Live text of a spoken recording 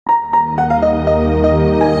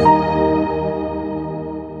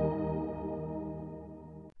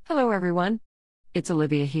everyone. It's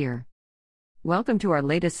Olivia here. Welcome to our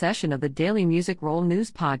latest session of the Daily Music Roll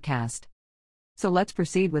News Podcast. So let's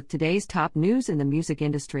proceed with today's top news in the music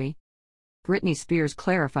industry. Britney Spears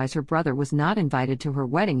clarifies her brother was not invited to her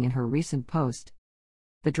wedding in her recent post.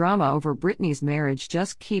 The drama over Britney's marriage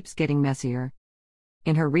just keeps getting messier.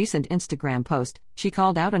 In her recent Instagram post, she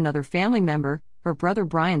called out another family member, her brother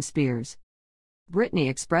Brian Spears. Britney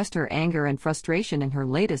expressed her anger and frustration in her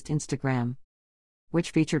latest Instagram,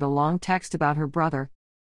 which featured a long text about her brother.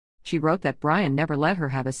 She wrote that Brian never let her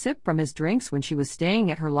have a sip from his drinks when she was staying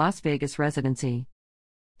at her Las Vegas residency.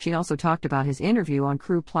 She also talked about his interview on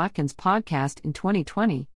Crew Plotkin's podcast in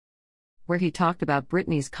 2020, where he talked about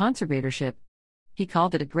Britney's conservatorship. He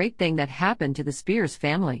called it a great thing that happened to the Spears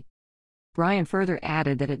family. Brian further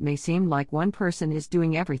added that it may seem like one person is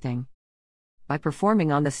doing everything by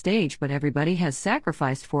performing on the stage, but everybody has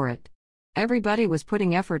sacrificed for it. Everybody was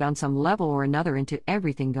putting effort on some level or another into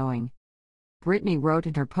everything going. Britney wrote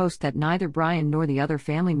in her post that neither Brian nor the other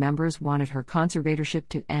family members wanted her conservatorship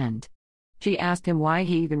to end. She asked him why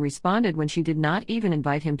he even responded when she did not even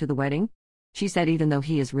invite him to the wedding. She said even though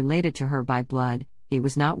he is related to her by blood, he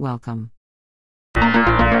was not welcome.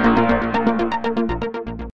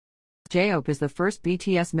 J-Hope is the first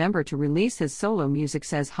BTS member to release his solo music,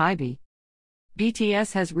 says Hybe.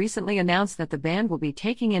 BTS has recently announced that the band will be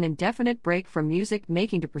taking an indefinite break from music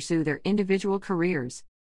making to pursue their individual careers.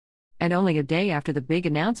 And only a day after the big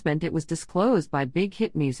announcement, it was disclosed by Big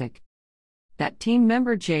Hit Music that team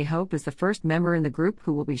member J-Hope is the first member in the group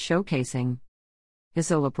who will be showcasing his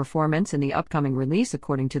solo performance in the upcoming release,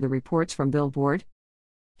 according to the reports from Billboard.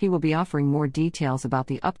 He will be offering more details about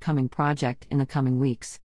the upcoming project in the coming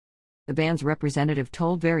weeks. The band's representative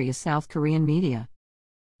told various South Korean media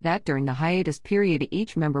that during the hiatus period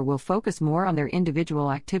each member will focus more on their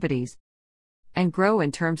individual activities and grow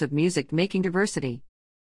in terms of music-making diversity.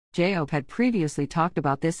 J-Hope had previously talked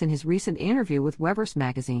about this in his recent interview with Weverse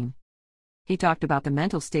magazine. He talked about the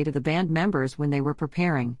mental state of the band members when they were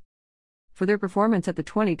preparing for their performance at the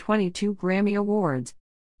 2022 Grammy Awards.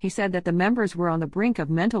 He said that the members were on the brink of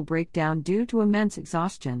mental breakdown due to immense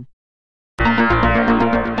exhaustion.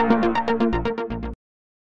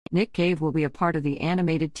 Nick Cave will be a part of the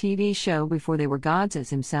animated TV show Before They Were Gods as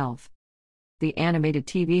himself. The animated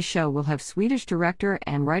TV show will have Swedish director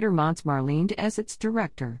and writer Måns Marlind as its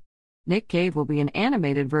director. Nick Cave will be an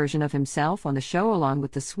animated version of himself on the show along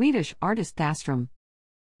with the Swedish artist Thastrom,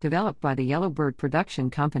 developed by the Yellowbird production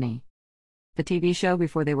company. The TV show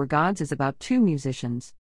Before They Were Gods is about two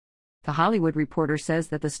musicians. The Hollywood Reporter says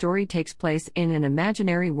that the story takes place in an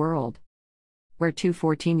imaginary world where two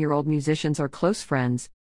 14-year-old musicians are close friends.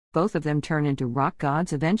 Both of them turn into rock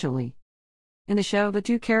gods eventually. In the show, the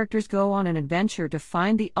two characters go on an adventure to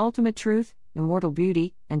find the ultimate truth, immortal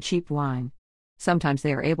beauty, and cheap wine. Sometimes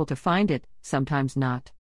they are able to find it, sometimes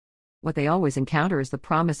not. What they always encounter is the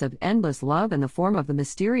promise of endless love in the form of the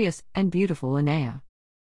mysterious and beautiful Linnea,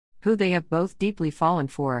 who they have both deeply fallen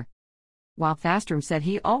for. While Thastrom said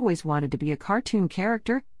he always wanted to be a cartoon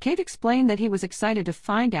character, Cave explained that he was excited to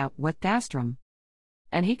find out what Thastrom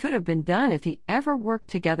and he could have been done if he ever worked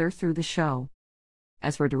together through the show.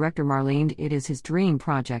 As for director Marlind, it is his dream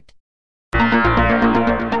project.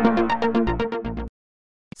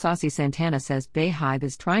 Saucy Santana says Beyhive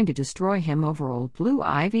is trying to destroy him over old Blue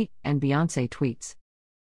Ivy and Beyoncé tweets.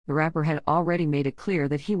 The rapper had already made it clear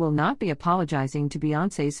that he will not be apologizing to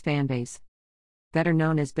Beyoncé's fanbase, better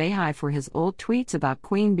known as Beyhive, for his old tweets about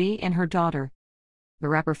Queen Bee and her daughter. The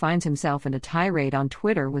rapper finds himself in a tirade on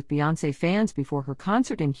Twitter with Beyoncé fans before her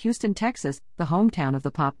concert in Houston, Texas, the hometown of the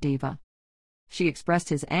pop diva. She expressed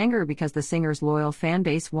his anger because the singer's loyal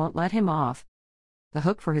fanbase won't let him off the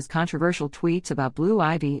hook for his controversial tweets about Blue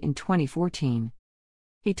Ivy in 2014.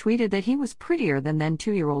 He tweeted that he was prettier than then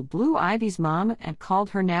 2-year-old Blue Ivy's mom and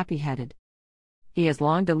called her nappy-headed. He has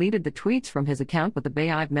long deleted the tweets from his account, but the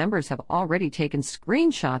Beyhive members have already taken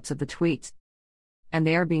screenshots of the tweets, and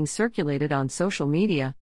they are being circulated on social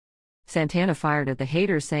media. Santana fired at the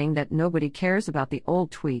haters, saying that nobody cares about the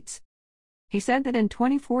old tweets. He said that in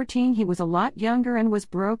 2014 he was a lot younger and was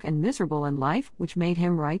broke and miserable in life, which made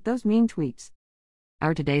him write those mean tweets.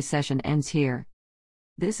 Our today's session ends here.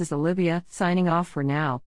 This is Olivia, signing off for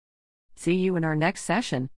now. See you in our next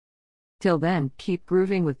session. Till then, keep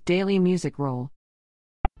grooving with Daily Music Roll.